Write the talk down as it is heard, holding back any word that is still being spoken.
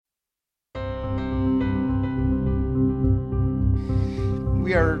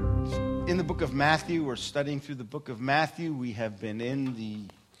We are in the book of Matthew. We're studying through the book of Matthew. We have been in the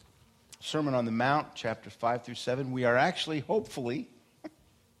Sermon on the Mount, chapters 5 through 7. We are actually, hopefully,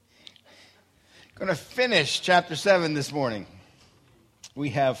 going to finish chapter 7 this morning.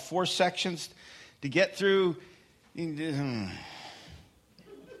 We have 4 sections to get through. We'll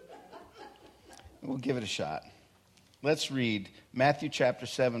give it a shot. Let's read Matthew chapter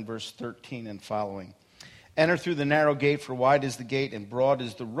 7, verse 13 and following. Enter through the narrow gate, for wide is the gate, and broad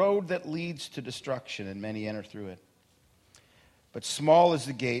is the road that leads to destruction, and many enter through it. But small is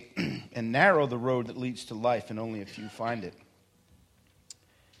the gate, and narrow the road that leads to life, and only a few find it.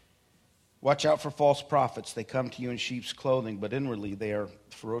 Watch out for false prophets. They come to you in sheep's clothing, but inwardly they are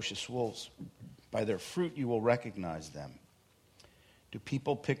ferocious wolves. By their fruit you will recognize them. Do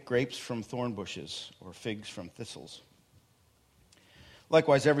people pick grapes from thorn bushes, or figs from thistles?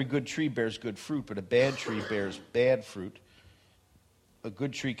 Likewise, every good tree bears good fruit, but a bad tree bears bad fruit. A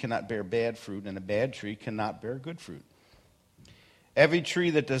good tree cannot bear bad fruit, and a bad tree cannot bear good fruit. Every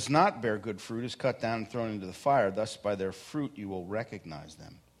tree that does not bear good fruit is cut down and thrown into the fire. Thus, by their fruit you will recognize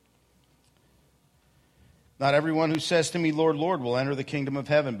them. Not everyone who says to me, Lord, Lord, will enter the kingdom of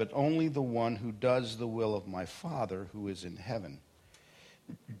heaven, but only the one who does the will of my Father who is in heaven.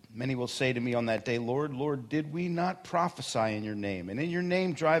 Many will say to me on that day, Lord, Lord, did we not prophesy in your name, and in your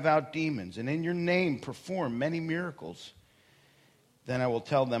name drive out demons, and in your name perform many miracles? Then I will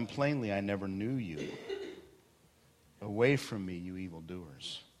tell them plainly, I never knew you. Away from me, you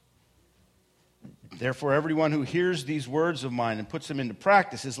evildoers. Therefore, everyone who hears these words of mine and puts them into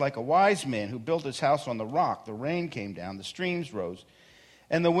practice is like a wise man who built his house on the rock. The rain came down, the streams rose,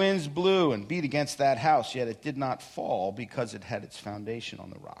 and the winds blew and beat against that house, yet it did not fall because it had its foundation on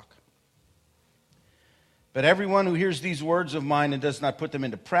the rock. But everyone who hears these words of mine and does not put them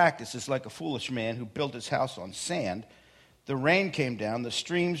into practice is like a foolish man who built his house on sand. The rain came down, the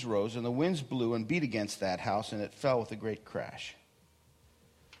streams rose, and the winds blew and beat against that house, and it fell with a great crash.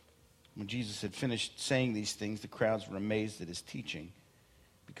 When Jesus had finished saying these things, the crowds were amazed at his teaching,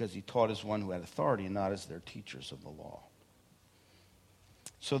 because he taught as one who had authority and not as their teachers of the law.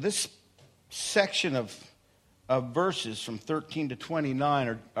 So this section of verses from 13 to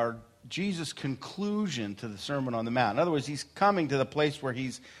 29 are Jesus' conclusion to the Sermon on the Mount. In other words, he's coming to the place where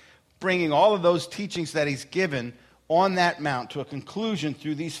he's bringing all of those teachings that he's given on that mount to a conclusion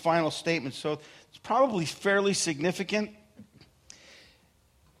through these final statements. So it's probably fairly significant.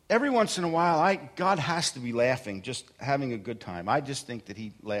 Every once in a while, God has to be laughing, just having a good time. I just think that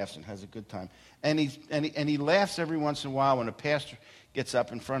he laughs and has a good time. And he laughs every once in a while when a pastor gets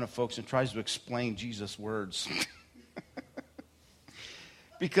up in front of folks and tries to explain Jesus' words.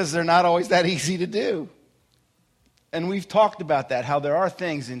 Because they're not always that easy to do. And we've talked about that, how there are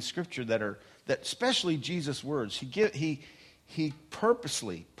things in Scripture that especially Jesus' words, he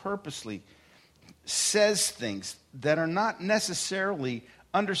purposely says things that are not necessarily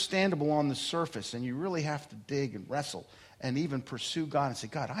understandable on the surface, and you really have to dig and wrestle and even pursue God and say,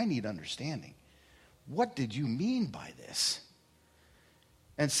 God, I need understanding. What did you mean by this?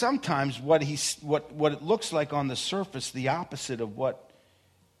 And sometimes what it looks like on the surface, the opposite of what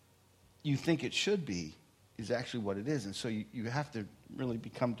you think it should be, is actually what it is. And so you have to really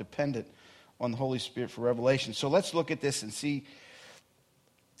become dependent on the Holy Spirit for revelation. So let's look at this and see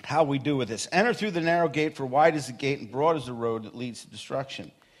how we do with this. Enter through the narrow gate, for wide is the gate and broad is the road that leads to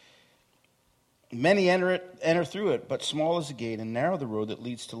destruction. Many enter through it, but small is the gate and narrow the road that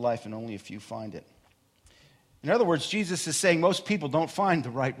leads to life, and only a few find it. In other words, Jesus is saying most people don't find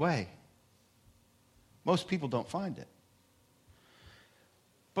the right way. Most people don't find it.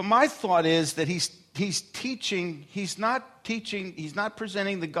 But my thought is that he's not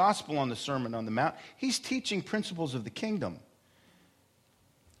presenting the gospel on the Sermon on the Mount. He's teaching principles of the kingdom.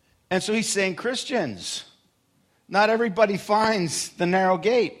 And so he's saying, Christians, not everybody finds the narrow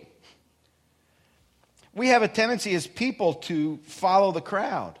gate. We have a tendency as people to follow the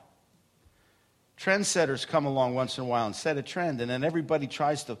crowd. Trendsetters come along once in a while and set a trend, and then everybody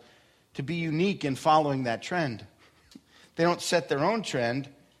tries to be unique in following that trend. They don't set their own trend.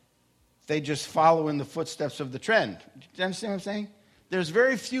 They just follow in the footsteps of the trend. Do you understand what I'm saying? There's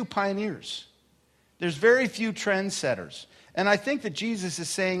very few pioneers. There's very few trendsetters. And I think that Jesus is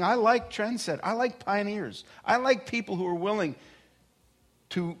saying, I like trendsetters. I like pioneers. I like people who are willing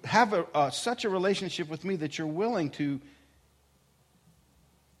to have such a relationship with me that you're willing to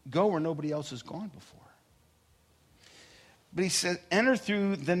go where nobody else has gone before. But he says, enter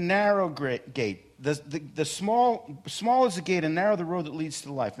through the narrow gate. The small is the gate and narrow the road that leads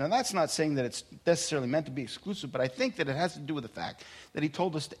to life. Now, that's not saying that it's necessarily meant to be exclusive, but I think that it has to do with the fact that he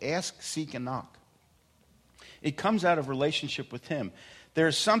told us to ask, seek, and knock. It comes out of relationship with him.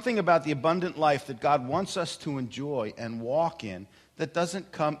 There's something about the abundant life that God wants us to enjoy and walk in that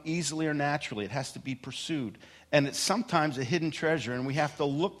doesn't come easily or naturally. It has to be pursued. And it's sometimes a hidden treasure, and we have to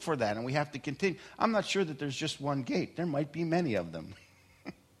look for that, and we have to continue. I'm not sure that there's just one gate. There might be many of them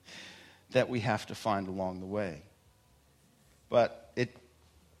that we have to find along the way. But it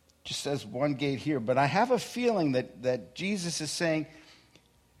just says one gate here. But I have a feeling that Jesus is saying,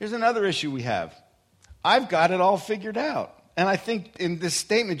 here's another issue we have. I've got it all figured out. And I think in this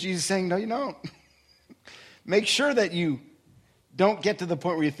statement, Jesus is saying, no, you don't. Make sure that you don't get to the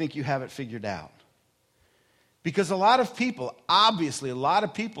point where you think you have it figured out. Because a lot of people, obviously, a lot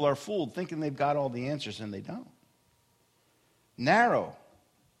of people are fooled thinking they've got all the answers, and they don't. Narrow.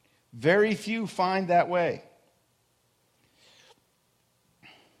 Very few find that way.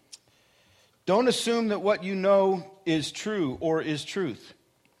 Don't assume that what you know is true or is truth.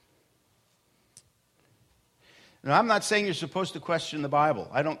 Now, I'm not saying you're supposed to question the Bible.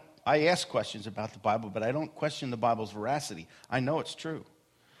 I ask questions about the Bible, but I don't question the Bible's veracity. I know it's true.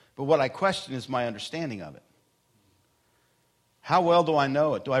 But what I question is my understanding of it. How well do I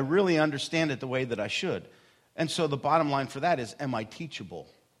know it? Do I really understand it the way that I should? And so the bottom line for that is, am I teachable?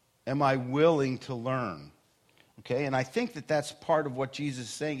 Am I willing to learn? Okay, and I think that that's part of what Jesus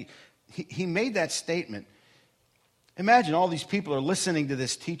is saying. He made that statement. Imagine all these people are listening to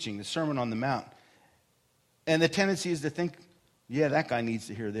this teaching, the Sermon on the Mount. And the tendency is to think, yeah, that guy needs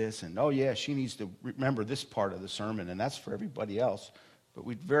to hear this. And, oh, yeah, she needs to remember this part of the sermon. And that's for everybody else. But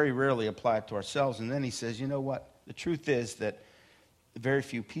we very rarely apply it to ourselves. And then he says, you know what? The truth is that very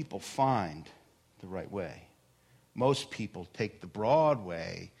few people find the right way. Most people take the broad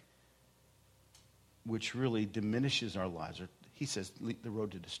way, which really diminishes our lives. Or he says the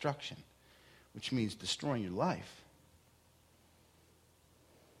road to destruction, which means destroying your life.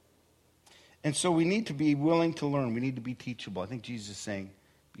 And so we need to be willing to learn. We need to be teachable. I think Jesus is saying,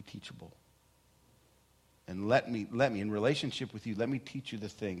 be teachable. And let me, in relationship with you, let me teach you the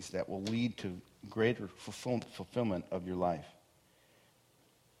things that will lead to greater fulfillment of your life.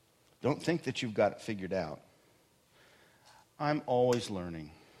 Don't think that you've got it figured out. I'm always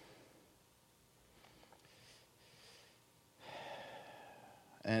learning.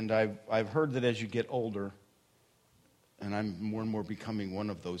 And I've heard that as you get older, and I'm more and more becoming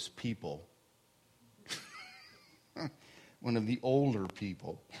one of those people, one of the older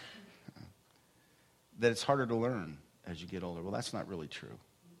people, that it's harder to learn as you get older. Well, that's not really true.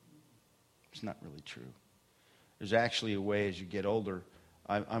 It's not really true. There's actually a way as you get older.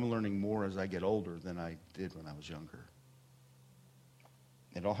 I'm learning more as I get older than I did when I was younger.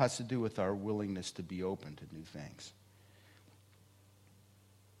 It all has to do with our willingness to be open to new things.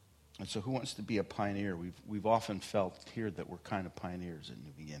 And so who wants to be a pioneer? We've often felt here that we're kind of pioneers at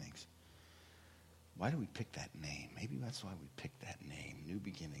New Beginnings. Why do we pick that name? Maybe that's why we picked that name, New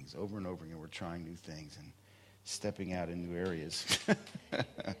Beginnings. Over and over again, we're trying new things and stepping out in new areas.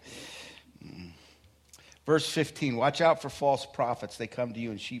 Verse 15, watch out for false prophets. They come to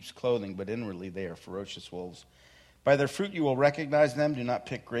you in sheep's clothing, but inwardly they are ferocious wolves. By their fruit you will recognize them.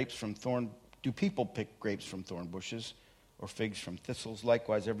 Do people pick grapes from thorn bushes or figs from thistles?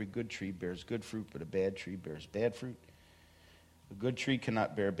 Likewise, every good tree bears good fruit, but a bad tree bears bad fruit. A good tree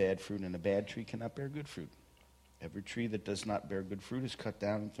cannot bear bad fruit, and a bad tree cannot bear good fruit. Every tree that does not bear good fruit is cut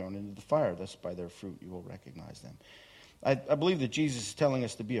down and thrown into the fire. Thus, by their fruit you will recognize them. I believe that Jesus is telling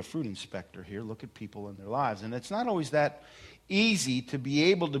us to be a fruit inspector here. Look at people in their lives. And it's not always that easy to be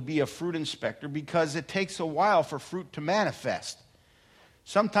able to be a fruit inspector because it takes a while for fruit to manifest.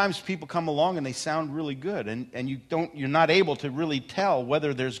 Sometimes people come along and they sound really good, and you're not able to really tell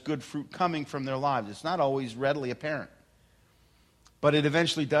whether there's good fruit coming from their lives. It's not always readily apparent. But it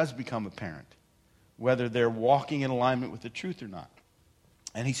eventually does become apparent whether they're walking in alignment with the truth or not.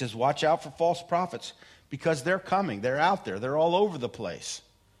 And he says, watch out for false prophets because they're coming. They're out there. They're all over the place.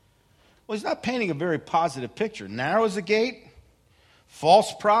 Well, he's not painting a very positive picture. Narrow is the gate.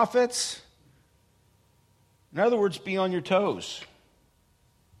 False prophets. In other words, be on your toes.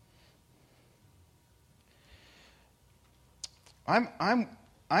 I'm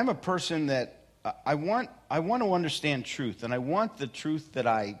a person that I want to understand truth, and I want the truth that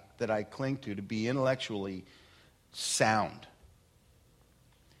I cling to be intellectually sound.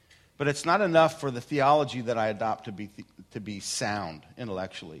 But it's not enough for the theology that I adopt to be sound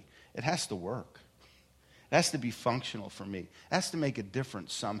intellectually. It has to work. It has to be functional for me. It has to make a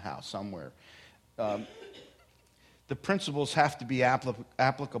difference somehow, somewhere. The principles have to be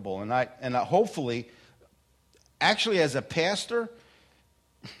applicable, and hopefully, actually, as a pastor,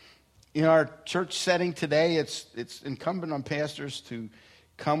 in our church setting today, it's incumbent on pastors to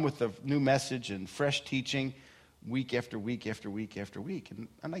come with a new message and fresh teaching. week after week after week after week.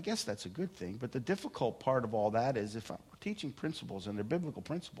 And I guess that's a good thing. But the difficult part of all that is if we're teaching principles, and they're biblical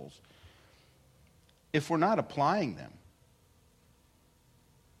principles, if we're not applying them,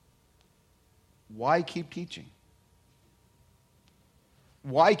 why keep teaching?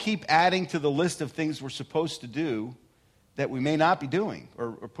 Why keep adding to the list of things we're supposed to do that we may not be doing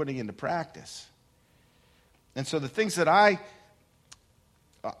or putting into practice? And so the things that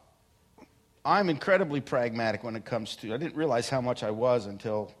I'm incredibly pragmatic when it comes to, I didn't realize how much I was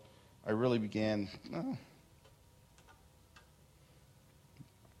until I really began.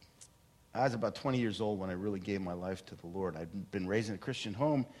 I was about 20 years old when I really gave my life to the Lord. I'd been raised in a Christian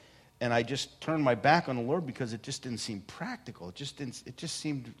home, and I just turned my back on the Lord because it just didn't seem practical. It just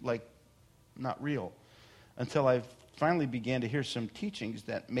seemed like not real, until I finally began to hear some teachings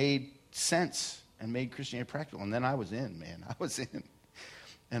that made sense and made Christianity practical. And then I was in, man. I was in.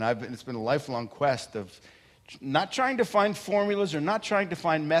 And it's been a lifelong quest of not trying to find formulas or not trying to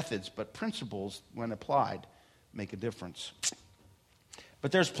find methods, but principles, when applied, make a difference.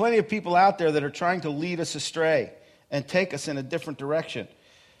 But there's plenty of people out there that are trying to lead us astray and take us in a different direction.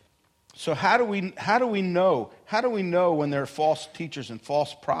 So how do we know? How do we know when there are false teachers and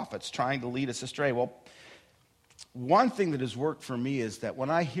false prophets trying to lead us astray? Well, one thing that has worked for me is that when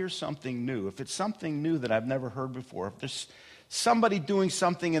I hear something new, if it's something new that I've never heard before, if there's somebody doing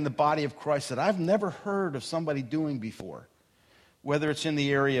something in the body of Christ that I've never heard of somebody doing before, whether it's in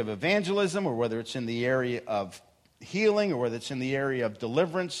the area of evangelism or whether it's in the area of healing or whether it's in the area of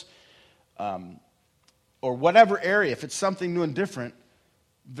deliverance or whatever area, if it's something new and different,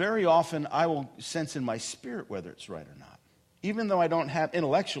 very often I will sense in my spirit whether it's right or not. Even though I don't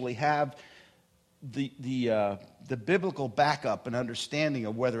intellectually have the biblical backup and understanding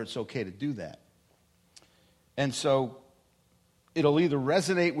of whether it's okay to do that. And so it'll either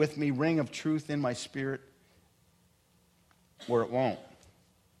resonate with me, ring of truth in my spirit, or it won't.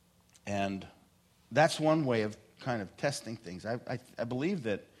 And that's one way of kind of testing things. I believe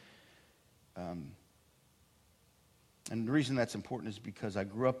that, and the reason that's important is because I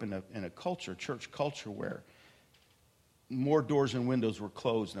grew up in a culture, church culture, where more doors and windows were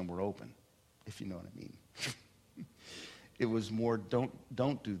closed than were open, if you know what I mean. It was more,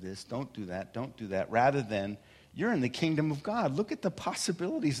 don't do this, don't do that, rather than, you're in the kingdom of God. Look at the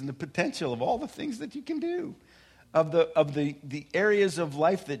possibilities and the potential of all the things that you can do, of the areas of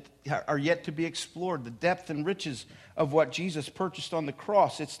life that are yet to be explored, the depth and riches of what Jesus purchased on the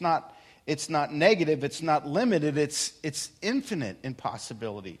cross. It's not negative, it's not limited, it's infinite in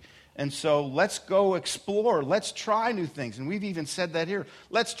possibility. And so let's go explore, let's try new things. And we've even said that here.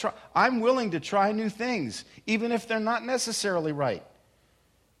 I'm willing to try new things, even if they're not necessarily right.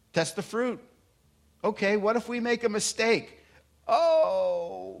 Test the fruit. Okay, what if we make a mistake?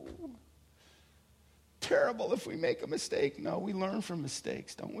 Oh, terrible if we make a mistake. No, we learn from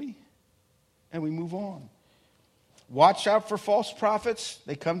mistakes, don't we? And we move on. Watch out for false prophets.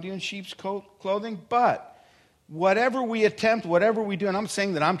 They come to you in sheep's clothing. But whatever we attempt, whatever we do, and I'm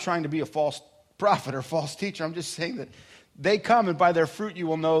saying that I'm trying to be a false prophet or false teacher. I'm just saying that they come, and by their fruit you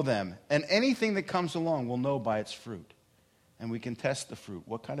will know them. And anything that comes along we'll know by its fruit. And we can test the fruit.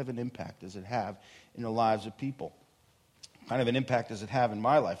 What kind of an impact does it have in the lives of people? What kind of an impact does it have in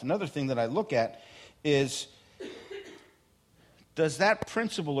my life? Another thing that I look at is, does that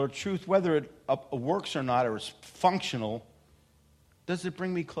principle or truth, whether it works or not, or is functional, does it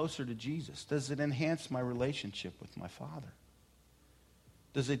bring me closer to Jesus? Does it enhance my relationship with my Father?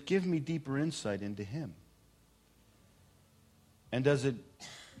 Does it give me deeper insight into Him? And does it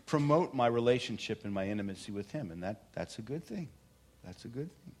promote my relationship and my intimacy with Him? And that's a good thing. That's a good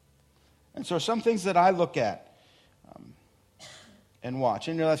thing. And so some things that I look at and watch.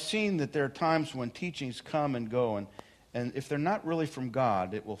 And I've seen that there are times when teachings come and go, and if they're not really from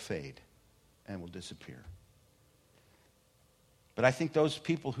God, it will fade and will disappear. But I think those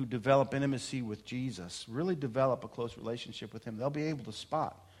people who develop intimacy with Jesus really develop a close relationship with Him. They'll be able to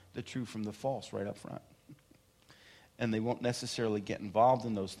spot the true from the false right up front. And they won't necessarily get involved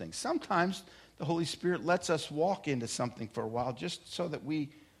in those things. Sometimes the Holy Spirit lets us walk into something for a while just so that we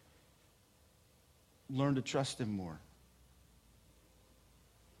learn to trust Him more.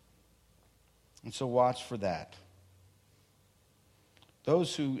 And so watch for that.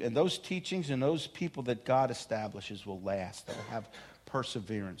 Those teachings and those people that God establishes will last. They'll have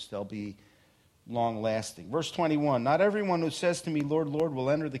perseverance. They'll be long-lasting. Verse 21, not everyone who says to me, Lord, Lord,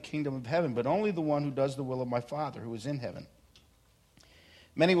 will enter the kingdom of heaven, but only the one who does the will of my Father who is in heaven.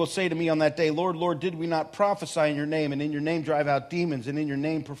 Many will say to me on that day, Lord, Lord, did we not prophesy in your name, and in your name drive out demons, and in your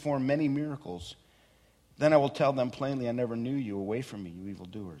name perform many miracles? Then I will tell them plainly, I never knew you. Away from me, you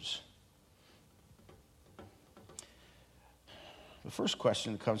evildoers. the first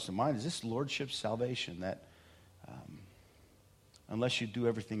question that comes to mind is this lordship salvation, that unless you do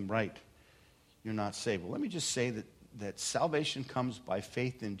everything right, you're not saved. Well, let me just say that salvation comes by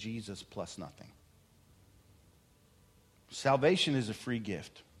faith in Jesus plus nothing. Salvation is a free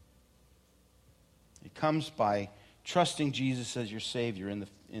gift. It comes by trusting Jesus as your Savior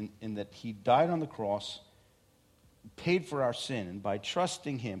in that He died on the cross, paid for our sin, and by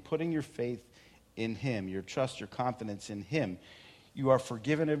trusting Him, putting your faith in Him, your trust, your confidence in Him, you are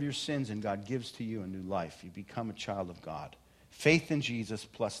forgiven of your sins and God gives to you a new life. You become a child of God. Faith in Jesus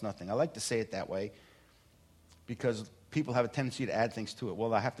plus nothing. I like to say it that way because people have a tendency to add things to it.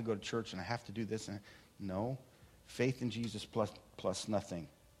 Well, I have to go to church and I have to do this. No, faith in Jesus plus nothing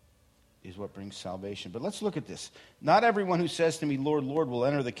is what brings salvation. But let's look at this. Not everyone who says to me, Lord, Lord, will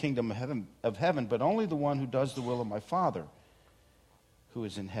enter the kingdom of heaven, but only the one who does the will of my Father who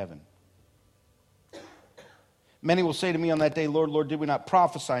is in heaven. Many will say to me on that day, Lord, Lord, did we not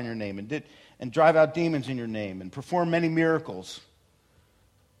prophesy in your name and drive out demons in your name and perform many miracles?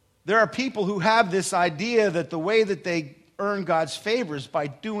 There are people who have this idea that the way that they earn God's favor is by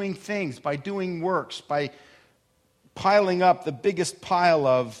doing things, by doing works, by piling up the biggest pile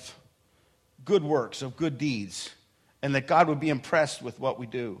of good works, of good deeds, and that God would be impressed with what we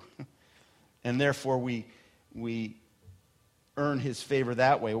do. And therefore we earn His favor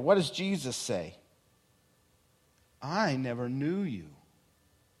that way. What does Jesus say? I never knew you.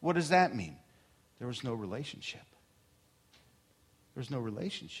 What does that mean? There was no relationship. There's no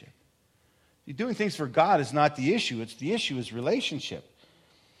relationship. You're doing things for God is not the issue. The issue is relationship.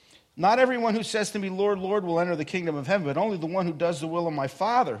 Not everyone who says to me, Lord, Lord, will enter the kingdom of heaven, but only the one who does the will of my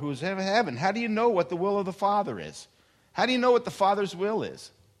Father who is in heaven. How do you know what the will of the Father is? How do you know what the Father's will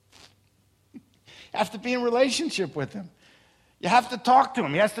is? You have to be in relationship with Him. You have to talk to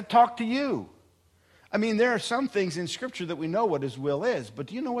Him. He has to talk to you. I mean, there are some things in Scripture that we know what His will is, but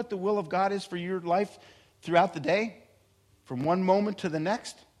do you know what the will of God is for your life throughout the day? From one moment to the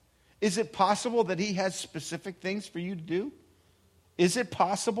next? Is it possible that He has specific things for you to do? Is it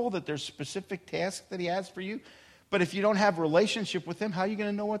possible that there's specific tasks that He has for you? But if you don't have a relationship with Him, how are you going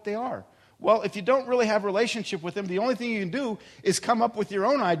to know what they are? Well, if you don't really have a relationship with Him, the only thing you can do is come up with your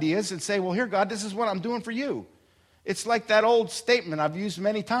own ideas and say, well, here, God, this is what I'm doing for you. It's like that old statement I've used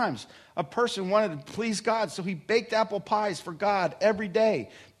many times. A person wanted to please God, so he baked apple pies for God every day.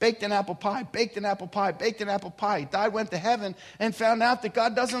 Baked an apple pie, baked an apple pie, baked an apple pie. He died, went to heaven, and found out that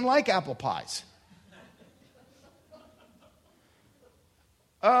God doesn't like apple pies.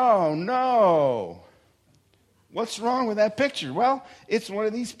 Oh, no. What's wrong with that picture? Well, it's one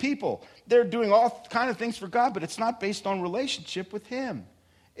of these people. They're doing all kind of things for God, but it's not based on relationship with Him.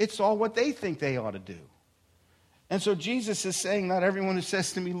 It's all what they think they ought to do. And so Jesus is saying, not everyone who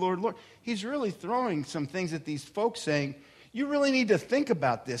says to me, Lord, Lord. He's really throwing some things at these folks saying, you really need to think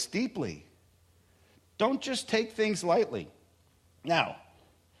about this deeply. Don't just take things lightly. Now,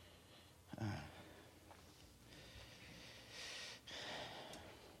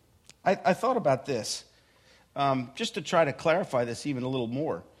 I thought about this, just to try to clarify this even a little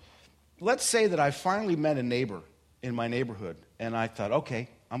more. Let's say that I finally met a neighbor in my neighborhood, and I thought, okay,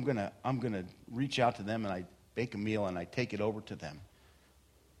 I'm gonna reach out to them, and I bake a meal, and I take it over to them.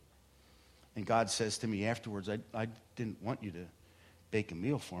 And God says to me afterwards, I didn't want you to bake a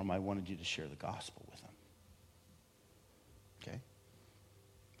meal for them. I wanted you to share the gospel with them. Okay?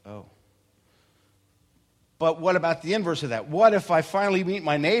 Oh. But what about the inverse of that? What if I finally meet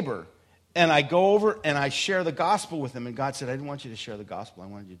my neighbor and I go over and I share the gospel with him, and God said, I didn't want you to share the gospel. I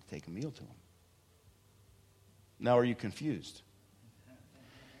wanted you to take a meal to him. Now are you confused?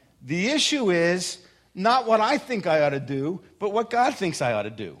 The issue is not what I think I ought to do, but what God thinks I ought to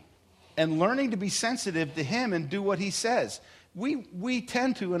do. And learning to be sensitive to Him and do what He says. We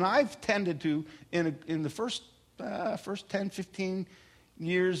tend to, and I've tended to, in the first 10, 15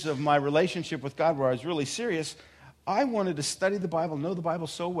 years of my relationship with God where I was really serious, I wanted to study the Bible, know the Bible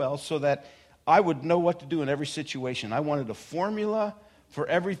so well so that I would know what to do in every situation. I wanted a formula for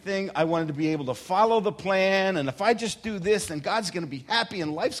everything. I wanted to be able to follow the plan, and if I just do this, then God's going to be happy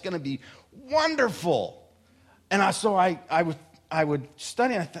and life's going to be wonderful. And so I would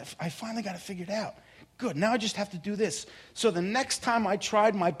study, and I thought, I finally got it figured out. Good, now I just have to do this. So the next time I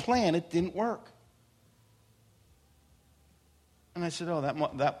tried my plan, it didn't work. And I said, oh,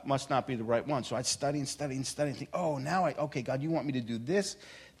 that must not be the right one. So I'd study and study and study and think, oh, now okay, God, you want me to do this,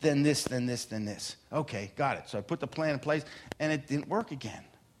 then this, then this, then this. Okay, got it. So I put the plan in place, and it didn't work again.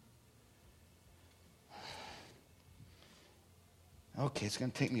 Okay, it's going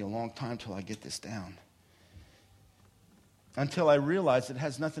to take me a long time till I get this down. Until I realized it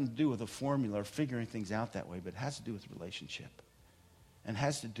has nothing to do with a formula or figuring things out that way, but it has to do with relationship. and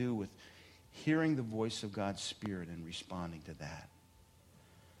has to do with hearing the voice of God's Spirit and responding to that.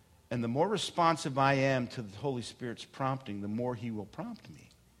 And the more responsive I am to the Holy Spirit's prompting, the more he will prompt me.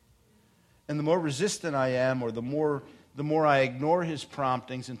 And the more resistant I am, or the more I ignore his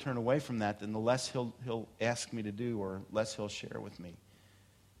promptings and turn away from that, then the less he'll ask me to do, or less he'll share with me.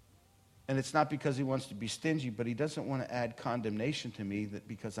 And it's not because he wants to be stingy, but he doesn't want to add condemnation to me that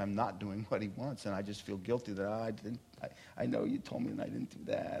because I'm not doing what he wants, and I just feel guilty that I know you told me and I didn't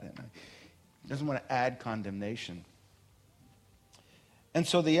do that. And he doesn't want to add condemnation. And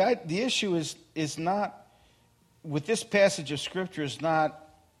so the issue is not, with this passage of Scripture, is not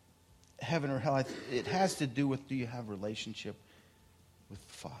heaven or hell. It has to do with, do you have a relationship with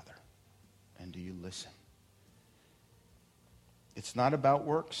the Father? And do you listen? It's not about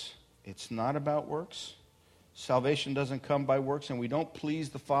works. It's not about works. Salvation doesn't come by works, and we don't please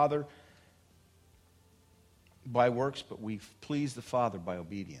the Father by works, but we please the Father by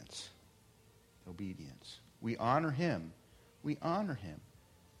obedience. Obedience. We honor him. We honor him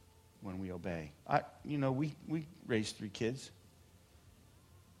when we obey. We raised 3 kids.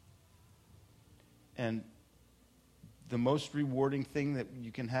 And the most rewarding thing that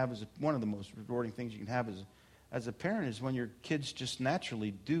you can have one of the most rewarding things you can have as a parent is when your kids just naturally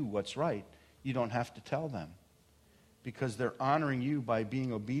do what's right. You don't have to tell them, because they're honoring you by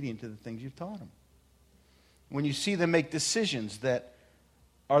being obedient to the things you've taught them. When you see them make decisions that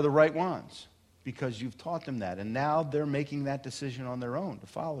are the right ones, because you've taught them that, and now they're making that decision on their own to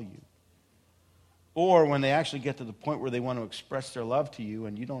follow you. Or when they actually get to the point where they want to express their love to you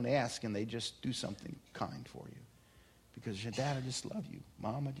and you don't ask, and they just do something kind for you. Because, Dad, I just love you.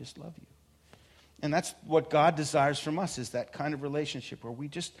 Mom, I just love you. And that's what God desires from us, is that kind of relationship where we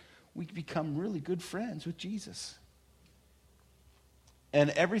become really good friends with Jesus.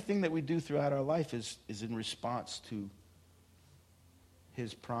 And everything that we do throughout our life is in response to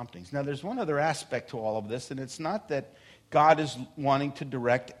his promptings. Now, there's one other aspect to all of this, and it's not that God is wanting to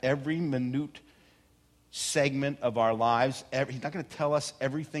direct every minute segment of our lives. He's not going to tell us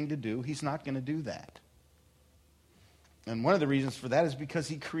everything to do. He's not going to do that. And one of the reasons for that is because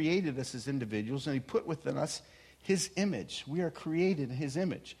he created us as individuals, and he put within us his image. We are created in his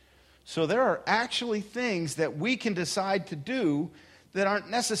image. So there are actually things that we can decide to do that aren't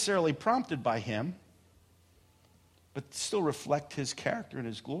necessarily prompted by him, but still reflect his character and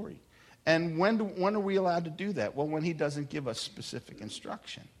his glory. And when are we allowed to do that? Well, when he doesn't give us specific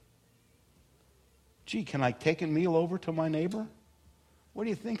instruction. Gee, can I take a meal over to my neighbor? What do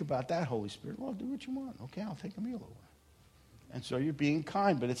you think about that, Holy Spirit? Well, do what you want. Okay, I'll take a meal over. And so you're being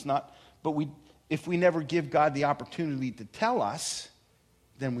kind, but it's not. But if we never give God the opportunity to tell us,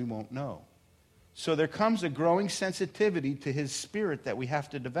 then we won't know. So there comes a growing sensitivity to his Spirit that we have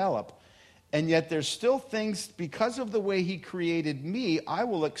to develop. And yet there's still things, because of the way he created me, I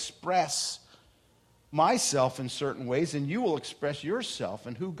will express myself in certain ways, and you will express yourself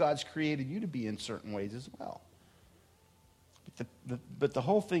and who God's created you to be in certain ways as well. But the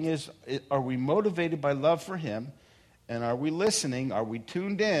whole thing is, are we motivated by love for him? And are we listening? Are we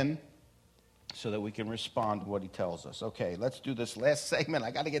tuned in so that we can respond to what he tells us? Okay, let's do this last segment.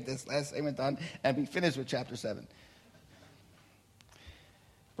 I got to get this last segment done and be finished with chapter 7.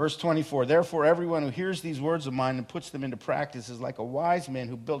 Verse 24, therefore everyone who hears these words of mine and puts them into practice is like a wise man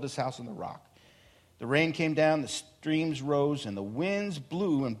who built his house on the rock. The rain came down, the streams rose, and the winds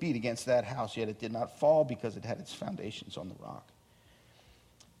blew and beat against that house, yet it did not fall because it had its foundations on the rock.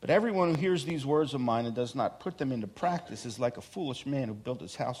 But everyone who hears these words of mine and does not put them into practice is like a foolish man who built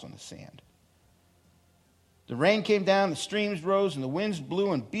his house on the sand. The rain came down, the streams rose, and the winds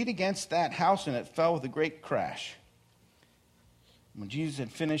blew and beat against that house, and it fell with a great crash. When Jesus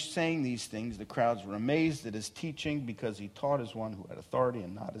had finished saying these things, the crowds were amazed at his teaching, because he taught as one who had authority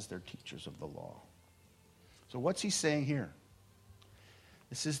and not as their teachers of the law. So what's he saying here?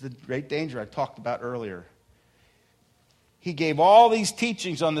 This is the great danger I talked about earlier. He gave all these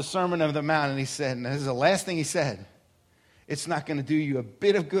teachings on the Sermon on the Mount, and he said, and this is the last thing he said, it's not going to do you a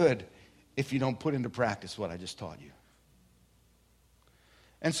bit of good if you don't put into practice what I just taught you.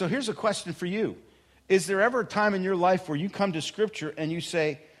 And so here's a question for you. Is there ever a time in your life where you come to Scripture and you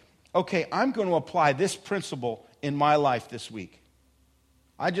say, okay, I'm going to apply this principle in my life this week?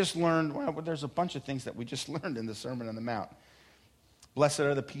 I just learned, well, there's a bunch of things that we just learned in the Sermon on the Mount. Blessed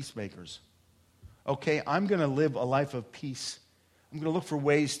are the peacemakers. Okay, I'm going to live a life of peace. I'm going to look for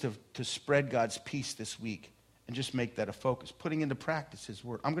ways to spread God's peace this week and just make that a focus, putting into practice his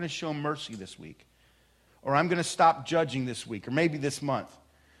word. I'm going to show mercy this week. Or I'm going to stop judging this week, or maybe this month.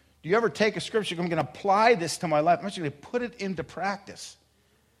 Do you ever take a scripture, I'm going to apply this to my life. I'm actually going to put it into practice.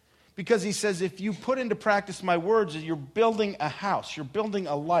 Because he says, if you put into practice my words, you're building a house, you're building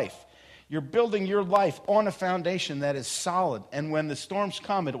a life. You're building your life on a foundation that is solid. And when the storms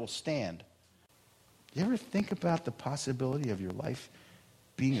come, it will stand. You ever think about the possibility of your life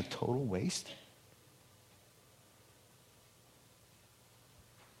being a total waste?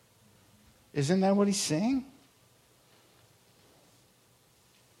 Isn't that what he's saying?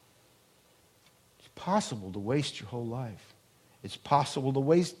 It's possible to waste your whole life. It's possible to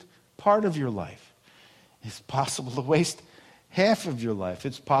waste part of your life. It's possible to waste half of your life.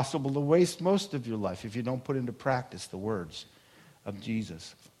 It's possible to waste most of your life if you don't put into practice the words of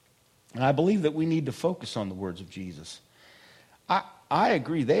Jesus. And I believe that we need to focus on the words of Jesus. I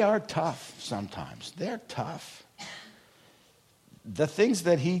agree, they are tough sometimes. They're tough. The things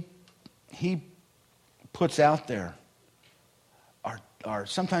that he puts out there are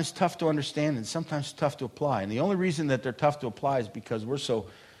sometimes tough to understand and sometimes tough to apply. And the only reason that they're tough to apply is because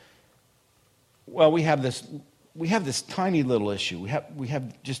we have this tiny little issue. We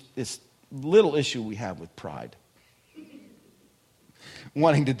have just this little issue we have with pride.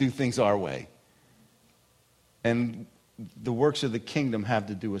 Wanting to do things our way. And the works of the kingdom have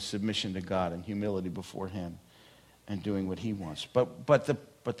to do with submission to God and humility before him and doing what he wants. But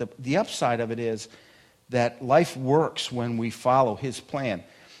the upside of it is that life works when we follow his plan.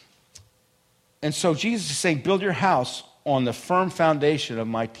 And so Jesus is saying, build your house on the firm foundation of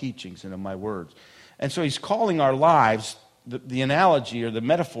my teachings and of my words. And so he's calling our lives, the analogy or the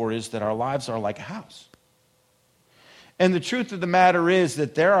metaphor is that our lives are like a house. And the truth of the matter is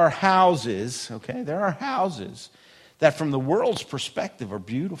that there are houses that from the world's perspective are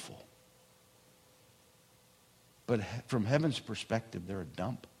beautiful. But from heaven's perspective, they're a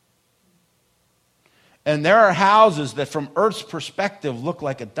dump. And there are houses that from earth's perspective look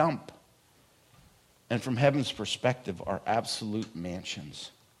like a dump. And from heaven's perspective are absolute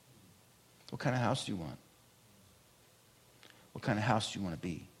mansions. What kind of house do you want? What kind of house do you want to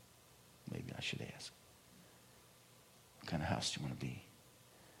be? Maybe I should ask. What kind of house do you want to be?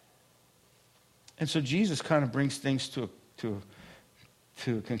 And so Jesus kind of brings things to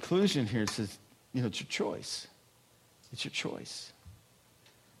a conclusion here. It says, it's your choice. It's your choice.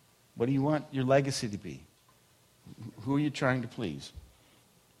 What do you want your legacy to be? Who are you trying to please?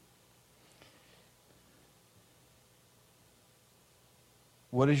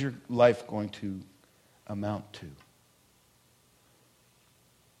 What is your life going to amount to?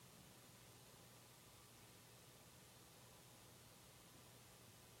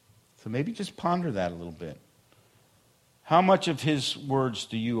 So maybe just ponder that a little bit. How much of his words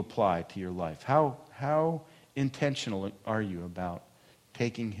do you apply to your life? How intentional are you about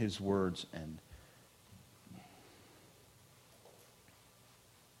taking his words and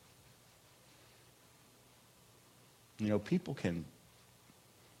people can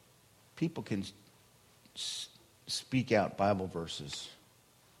speak out Bible verses.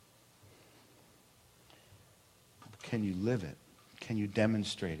 Can you live it? Can you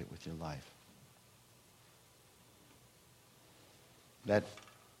demonstrate it with your life? That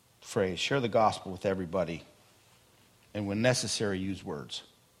phrase, share the gospel with everybody, and when necessary, use words.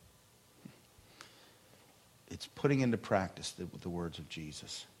 It's putting into practice the words of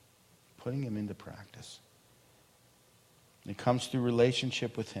Jesus. Putting them into practice. It comes through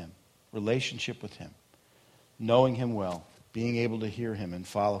relationship with him. Relationship with him. Knowing him well. Being able to hear him and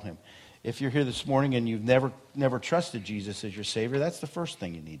follow him. If you're here this morning and you've never trusted Jesus as your Savior, that's the first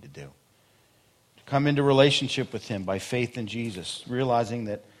thing you need to do. To come into relationship with him by faith in Jesus, realizing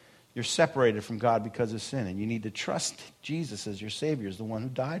that you're separated from God because of sin, and you need to trust Jesus as your Savior, as the one who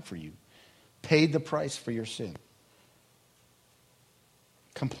died for you, paid the price for your sin.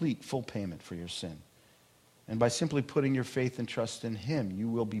 Complete, full payment for your sin. And by simply putting your faith and trust in him, you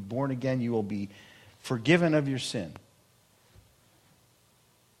will be born again, you will be forgiven of your sin.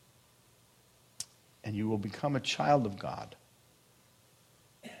 And you will become a child of God.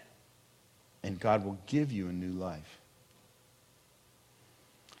 And God will give you a new life.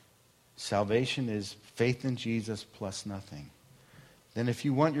 Salvation is faith in Jesus plus nothing. Then if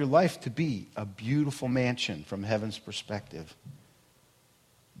you want your life to be a beautiful mansion from heaven's perspective,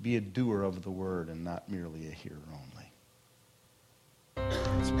 be a doer of the word and not merely a hearer only.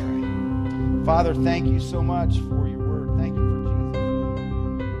 Let's pray. Father, thank you so much for